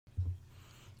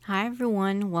Hi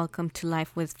everyone, welcome to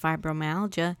Life with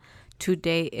Fibromyalgia.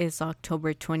 Today is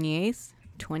October 28th,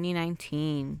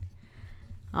 2019.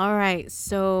 All right,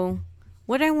 so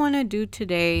what I want to do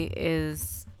today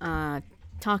is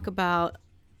talk about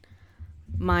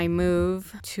my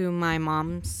move to my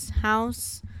mom's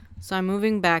house. So I'm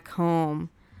moving back home,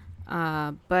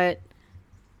 but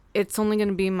it's only going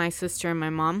to be my sister and my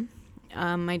mom.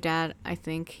 My dad, I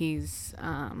think he's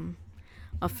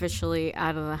officially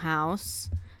out of the house.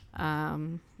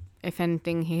 Um, if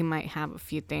anything, he might have a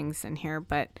few things in here,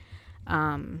 but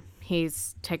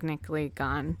he's technically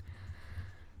gone.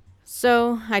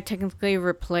 So I technically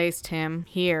replaced him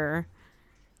here.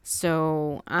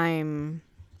 So I'm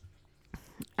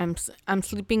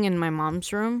sleeping in my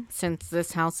mom's room since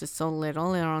this house is so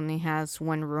little. It only has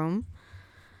one room,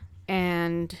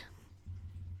 and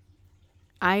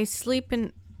I sleep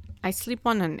in I sleep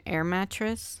on an air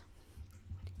mattress.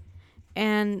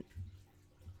 And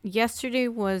yesterday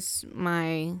was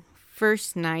my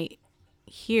first night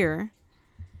here,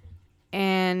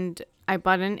 and I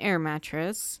bought an air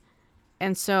mattress.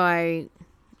 And so I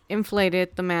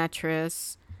inflated the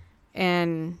mattress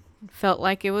and felt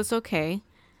like it was okay.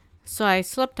 So I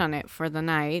slept on it for the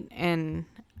night and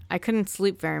I couldn't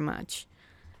sleep very much.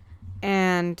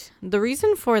 And the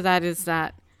reason for that is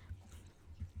that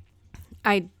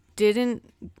I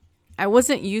didn't I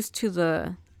wasn't used to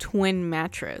the twin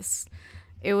mattress.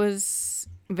 It was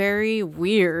very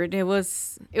weird. It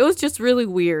was just really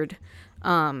weird.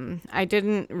 I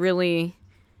didn't really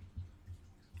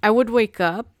I would wake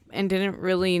up and didn't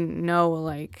really know,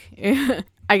 like,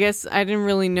 I guess I didn't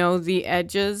really know the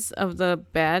edges of the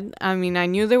bed. I mean, I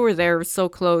knew they were there so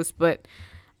close, but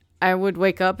I would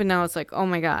wake up and I was like, oh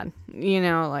my God,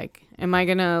 like, am I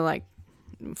gonna, like,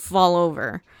 fall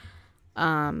over?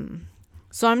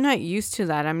 So I'm not used to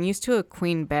that. I'm used to a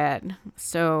queen bed.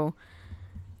 So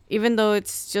even though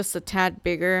it's just a tad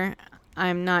bigger,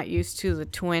 I'm not used to the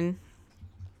twin.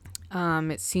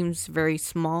 It seems very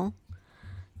small.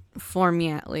 For me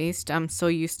at least. I'm so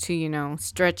used to,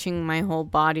 stretching my whole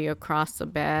body across the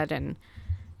bed, and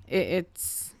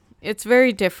it's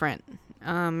very different.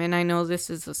 And I know this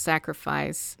is a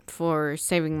sacrifice for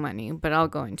saving money, but I'll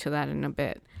go into that in a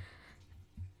bit.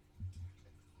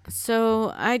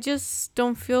 So I just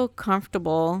don't feel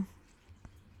comfortable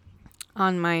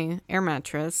on my air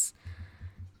mattress.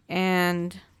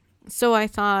 And so I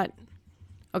thought,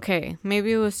 okay,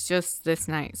 maybe it was just this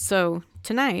night. So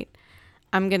tonight,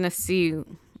 I'm going to see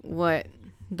what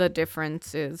the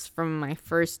difference is from my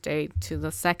first day to the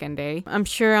second day. I'm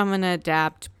sure I'm going to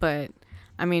adapt, but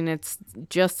I mean, it's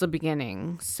just the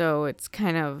beginning. So it's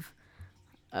kind of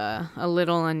a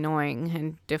little annoying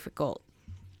and difficult.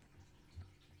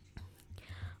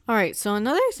 All right. So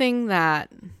another thing that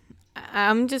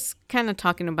I'm just kind of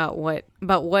talking about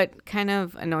what kind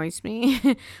of annoys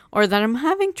me or that I'm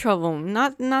having trouble.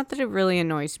 Not that it really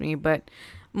annoys me, but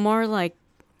more like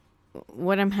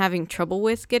what I'm having trouble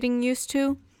with getting used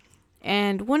to.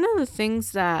 And one of the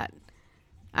things that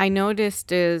I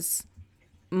noticed is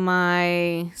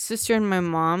my sister and my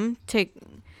mom take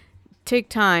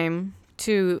time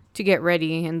to get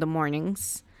ready in the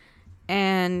mornings.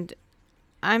 And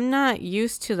I'm not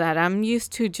used to that. I'm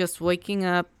used to just waking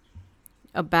up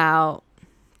about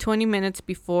 20 minutes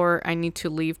before I need to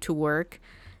leave to work,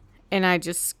 and I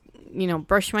just,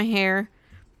 brush my hair,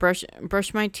 brush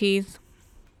my teeth,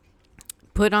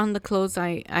 put on the clothes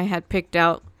I had picked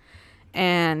out,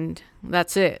 and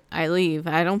that's it. I leave.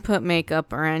 I don't put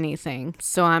makeup or anything.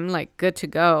 So I'm like good to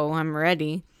go. I'm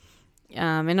ready.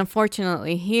 And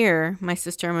unfortunately, here, my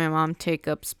sister and my mom take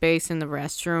up space in the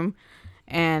restroom,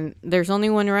 and there's only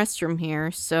one restroom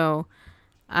here. So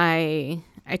I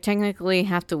technically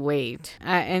have to wait.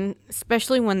 And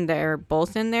especially when they're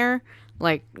both in there,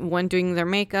 like one doing their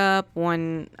makeup,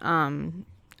 one, I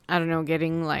don't know,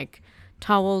 getting like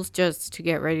towels just to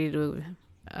get ready to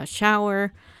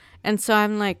shower. And so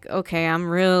I'm like, okay, I'm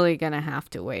really going to have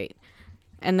to wait.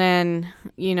 And then,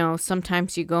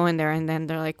 sometimes you go in there and then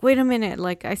they're like, wait a minute,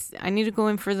 like I need to go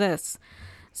in for this.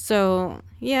 So,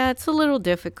 yeah, it's a little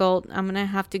difficult. I'm going to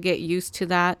have to get used to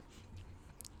that.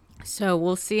 So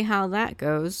we'll see how that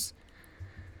goes.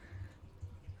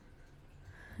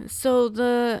 So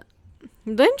the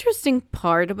interesting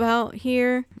part about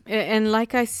here, and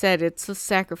like I said, it's a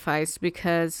sacrifice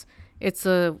because it's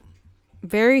a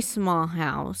very small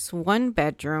house, one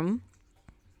bedroom,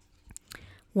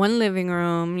 one living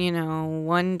room,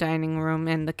 one dining room,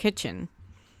 and the kitchen.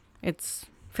 It's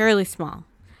fairly small.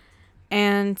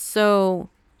 And so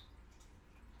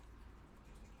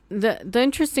the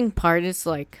interesting part is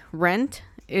like rent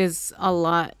is a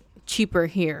lot cheaper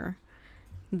here.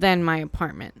 than my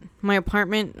apartment. My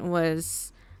apartment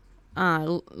was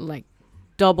like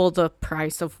double the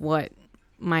price of what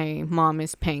my mom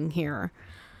is paying here.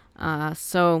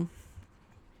 So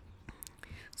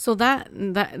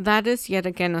that is yet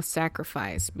again a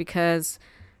sacrifice because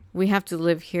we have to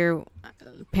live here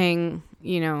paying,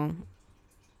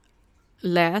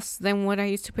 less than what I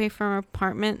used to pay for an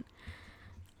apartment.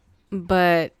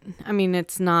 But I mean,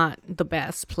 it's not the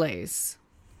best place.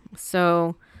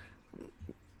 So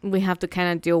we have to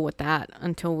kind of deal with that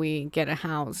until we get a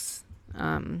house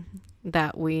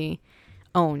that we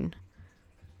own.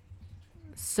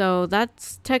 So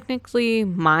that's technically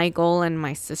my goal and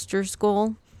my sister's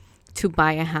goal, to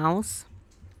buy a house.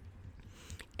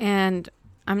 And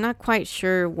I'm not quite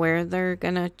sure where they're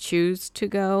going to choose to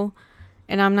go.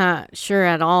 And I'm not sure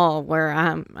at all where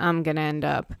I'm going to end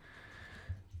up.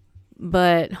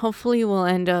 But hopefully we'll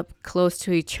end up close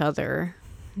to each other.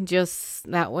 Just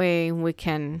that way we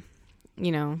can,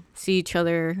 see each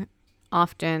other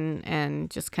often and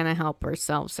just kind of help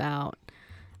ourselves out.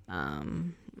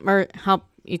 Or help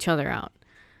each other out.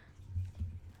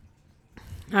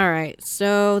 All right.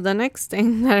 So the next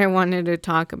thing that I wanted to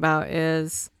talk about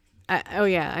is,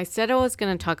 I said I was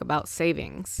going to talk about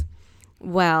savings.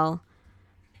 Well,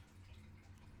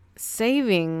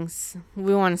 savings,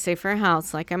 we want to save for a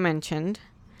house, like I mentioned,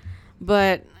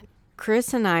 but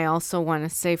Chris and I also want to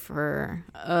save for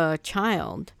a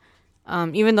child,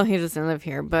 even though he doesn't live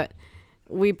here. But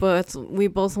we both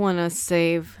want to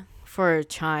save for a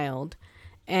child,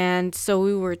 and so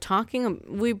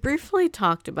we briefly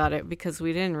talked about it because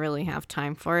we didn't really have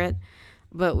time for it,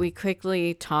 but we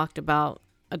quickly talked about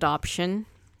adoption,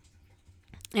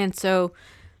 and so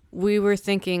we were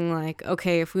thinking like,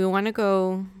 okay, if we want to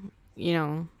go,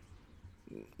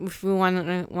 if we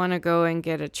want to go and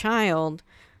get a child,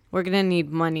 we're going to need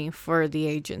money for the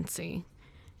agency.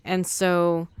 And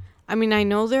so, I mean, I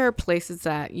know there are places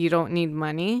that you don't need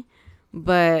money,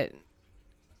 but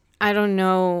I don't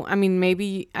know. I mean,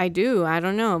 maybe I do. I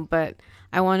don't know. But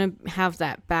I want to have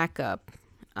that backup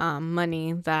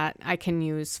money that I can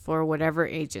use for whatever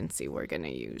agency we're going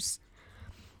to use.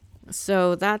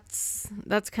 So that's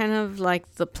kind of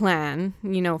like the plan,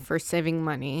 for saving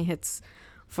money. It's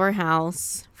for a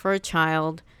house, for a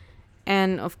child,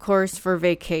 and of course for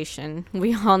vacation.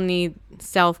 We all need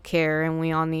self-care and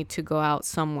we all need to go out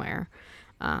somewhere,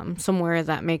 somewhere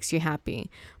that makes you happy.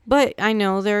 But I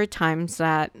know there are times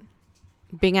that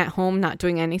being at home, not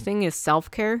doing anything is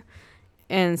self-care.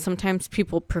 And sometimes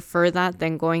people prefer that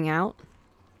than going out.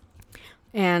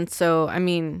 And so, I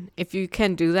mean, if you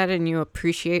can do that and you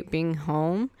appreciate being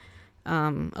home,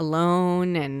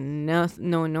 alone and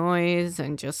no noise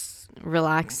and just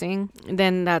relaxing,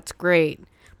 then that's great.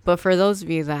 But for those of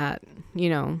you that,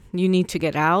 you need to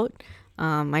get out,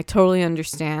 I totally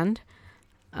understand.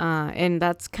 And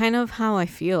that's kind of how I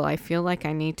feel. I feel like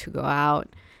I need to go out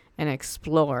and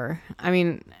explore. I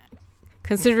mean,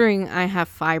 considering I have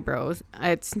fibros,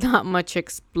 it's not much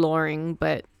exploring,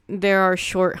 but there are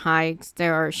short hikes,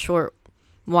 there are short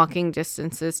walking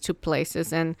distances to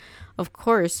places, and of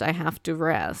course I have to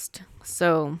rest.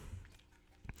 So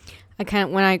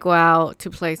when I go out to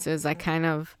places, I kind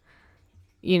of,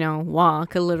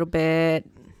 walk a little bit,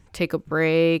 take a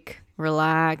break,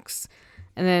 relax,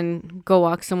 and then go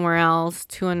walk somewhere else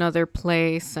to another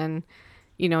place and,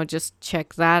 just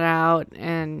check that out.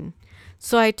 And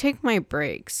so I take my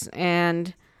breaks.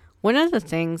 And one of the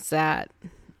things that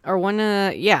I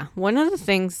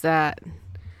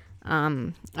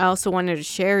also wanted to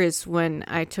share is when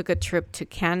I took a trip to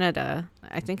Canada.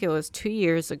 I think it was 2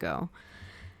 years ago.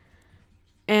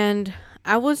 And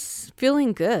I was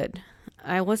feeling good.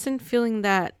 I wasn't feeling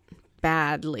that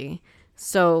badly.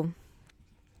 So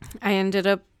I ended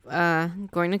up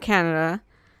going to Canada.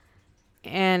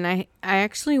 And I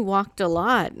actually walked a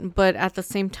lot. But at the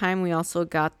same time, we also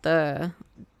got the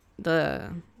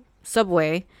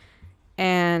subway.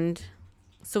 And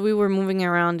so we were moving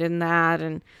around in that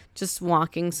and just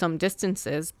walking some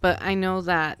distances. But I know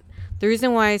that the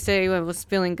reason why I say I was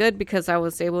feeling good because I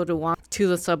was able to walk to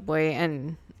the subway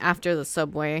and after the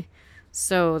subway.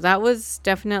 So that was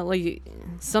definitely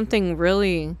something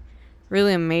really,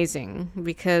 really amazing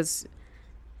because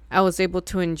I was able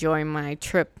to enjoy my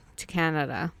trip to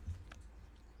Canada.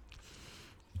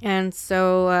 And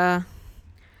so,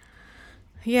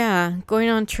 going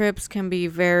on trips can be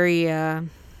very,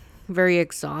 very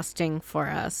exhausting for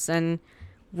us. And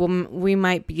we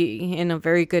might be in a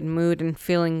very good mood and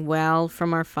feeling well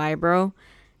from our fibro.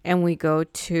 And we go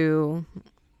to,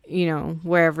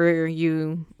 wherever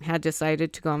you had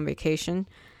decided to go on vacation.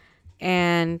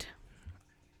 And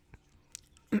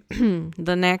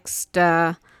the next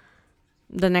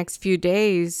the next few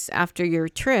days after your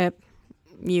trip,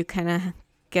 you kind of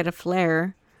get a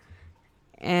flare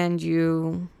and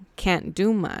you can't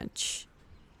do much.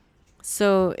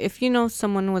 So if you know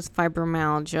someone with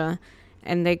fibromyalgia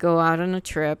and they go out on a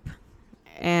trip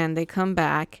and they come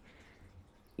back,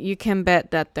 you can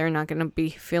bet that they're not going to be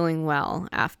feeling well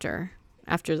after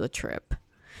the trip.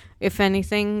 If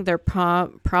anything, they're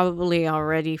probably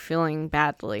already feeling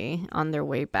badly on their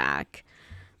way back.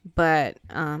 But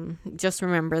just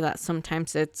remember that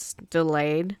sometimes it's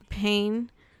delayed pain.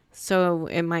 So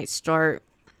it might start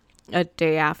a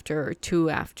day after or two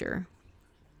after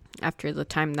the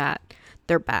time that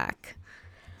they're back.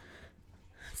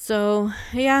 So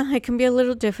yeah, it can be a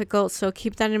little difficult. So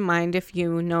keep that in mind if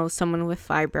you know someone with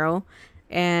fibro.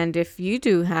 And if you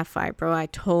do have fibro, I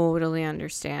totally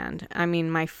understand. I mean,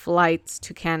 my flights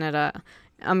to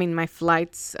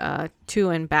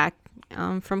and back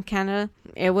from Canada,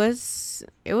 it was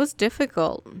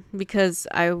difficult because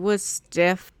I was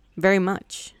stiff very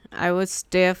much. I was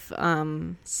stiff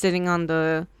sitting in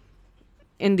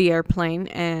the airplane,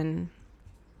 and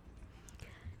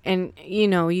you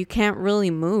know, you can't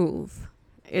really move.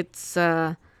 It's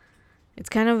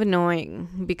kind of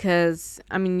annoying because,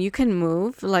 I mean, you can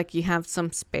move, like you have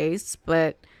some space,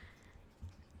 but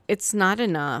it's not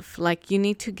enough. Like, you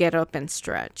need to get up and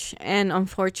stretch. And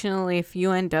unfortunately, if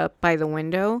you end up by the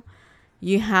window,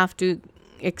 you have to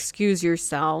excuse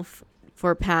yourself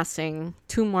for passing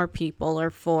 2 more people or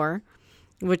 4,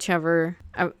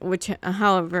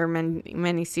 however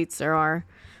many seats there are.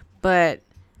 But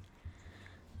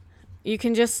you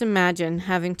can just imagine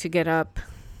having to get up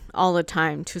all the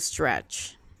time to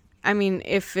stretch. I mean,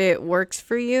 if it works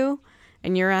for you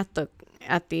and you're at the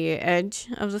edge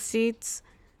of the seats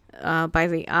by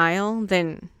the aisle,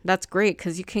 then that's great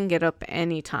because you can get up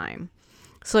anytime.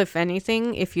 So if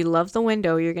anything, if you love the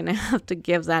window, you're going to have to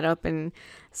give that up and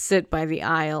sit by the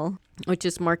aisle, which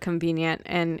is more convenient,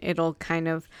 and it'll kind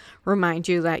of remind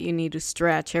you that you need to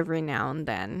stretch every now and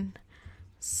then.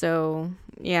 So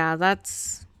yeah,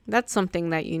 that's something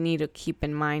that you need to keep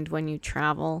in mind when you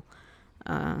travel.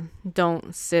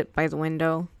 Don't sit by the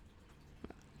window.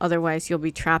 Otherwise, you'll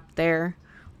be trapped there,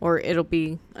 or it'll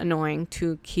be annoying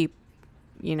to keep,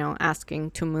 asking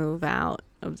to move out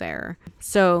of there.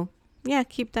 So, yeah,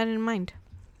 keep that in mind.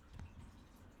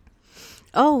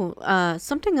 Oh,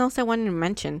 something else I wanted to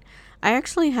mention. I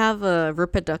actually have a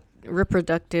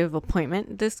reproductive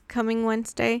appointment this coming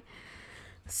Wednesday.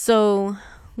 So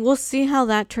we'll see how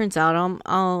that turns out.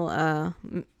 I'll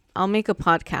make a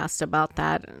podcast about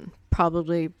that.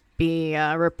 Probably be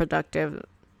a reproductive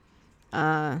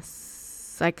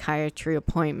psychiatry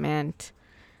appointment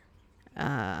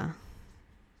part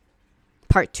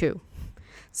 2.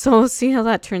 So we'll see how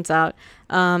that turns out.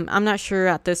 I'm not sure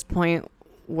at this point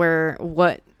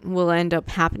what will end up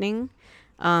happening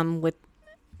with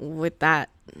that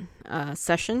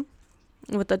session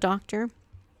with the doctor.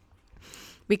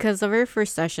 Because the very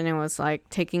first session, it was like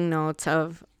taking notes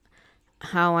of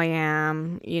how I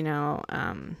am,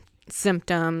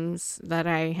 symptoms that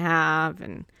I have,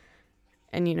 and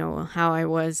how I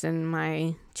was in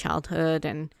my childhood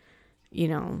and,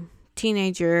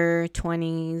 teenager,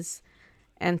 20s.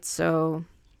 And so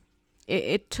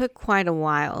it took quite a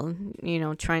while,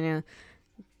 trying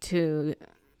to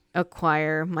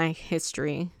acquire my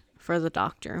history for the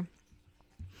doctor.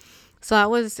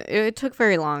 So it took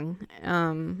very long.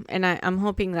 And I'm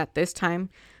hoping that this time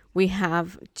we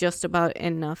have just about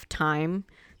enough time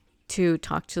to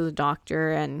talk to the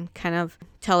doctor and kind of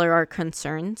tell her our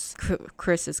concerns.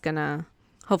 Chris is going to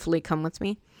hopefully come with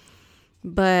me.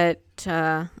 But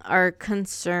our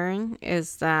concern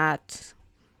is that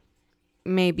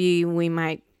maybe we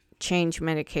might change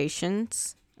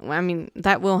medications. I mean,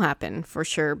 that will happen for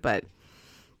sure. But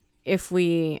if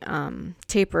we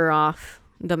taper off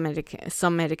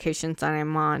some medications that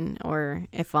I'm on, or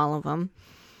if all of them,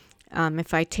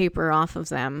 if I taper off of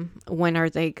them, when are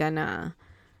they gonna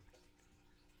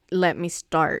let me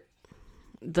start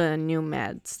the new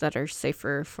meds that are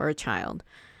safer for a child?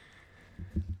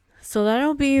 So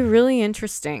that'll be really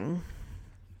interesting.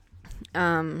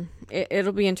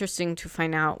 It'll be interesting to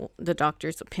find out the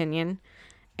doctor's opinion,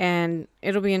 and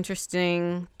it'll be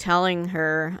interesting telling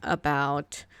her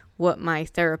about what my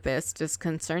therapist is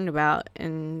concerned about.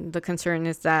 And the concern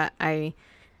is that I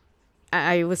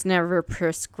was never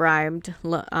prescribed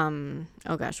what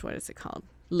is it called?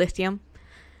 Lithium.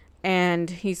 And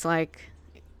he's like,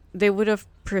 they would have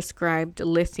prescribed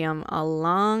lithium a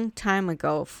long time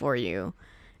ago for you,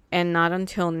 and not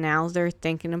until now they're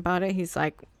thinking about it. He's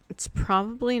like, it's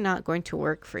probably not going to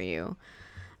work for you.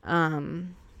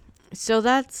 So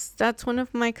that's one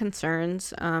of my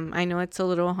concerns. I know it's a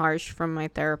little harsh from my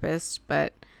therapist,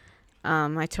 but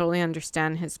I totally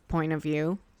understand his point of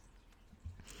view.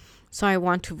 So I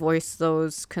want to voice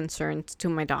those concerns to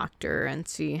my doctor and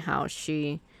see how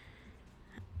she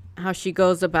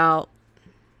goes about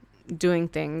doing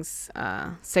things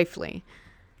safely.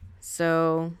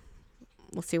 So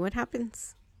we'll see what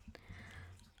happens.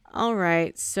 All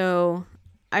right. So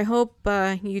I hope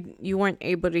you weren't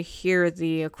able to hear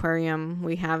the aquarium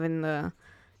we have in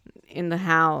the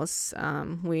house.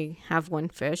 We have one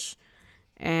fish,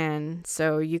 and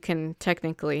so you can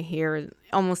technically hear it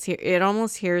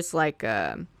almost hears like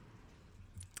a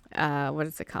what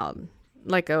is it called,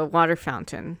 like a water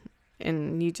fountain,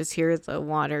 and you just hear the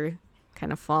water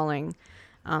kind of falling.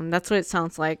 That's what it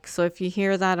sounds like. So if you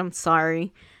hear that, I'm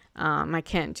sorry. I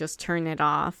can't just turn it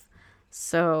off.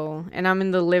 So, and I'm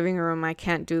in the living room. I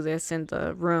can't do this in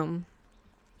the room.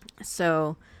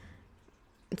 So,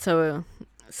 so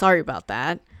sorry about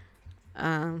that.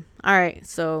 All right.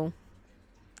 So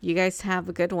you guys have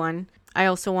a good one. I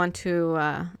also want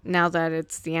to, now that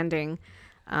it's the ending,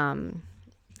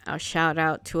 I'll shout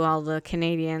out to all the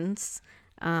Canadians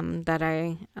that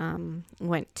I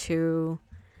went to.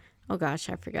 Oh gosh,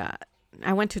 I forgot.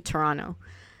 I went to Toronto.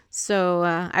 So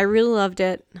I really loved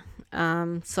it.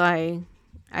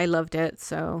 I loved it.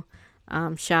 So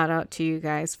shout out to you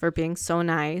guys for being so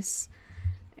nice.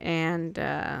 And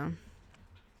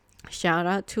shout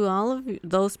out to all of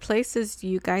those places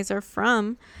you guys are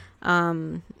from.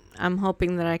 I'm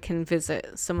hoping that I can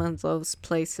visit some of those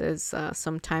places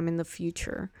sometime in the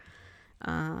future.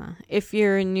 If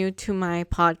you're new to my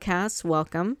podcast,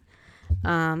 welcome.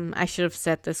 I should have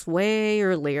said this way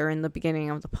earlier in the beginning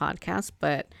of the podcast,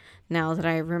 but now that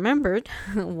I remembered,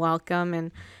 welcome.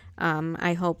 And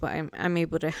I hope I'm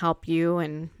able to help you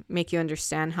and make you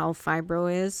understand how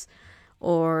fibro is,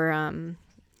 or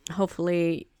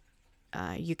hopefully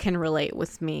you can relate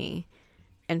with me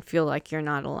and feel like you're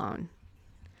not alone.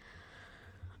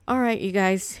 All right, you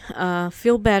guys,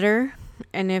 feel better.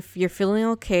 And if you're feeling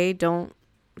okay, don't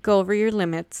go over your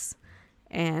limits,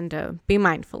 and be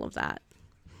mindful of that.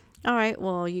 All right,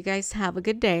 well, you guys have a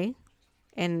good day,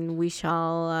 and we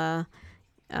shall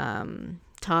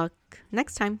talk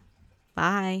next time.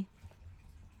 Bye.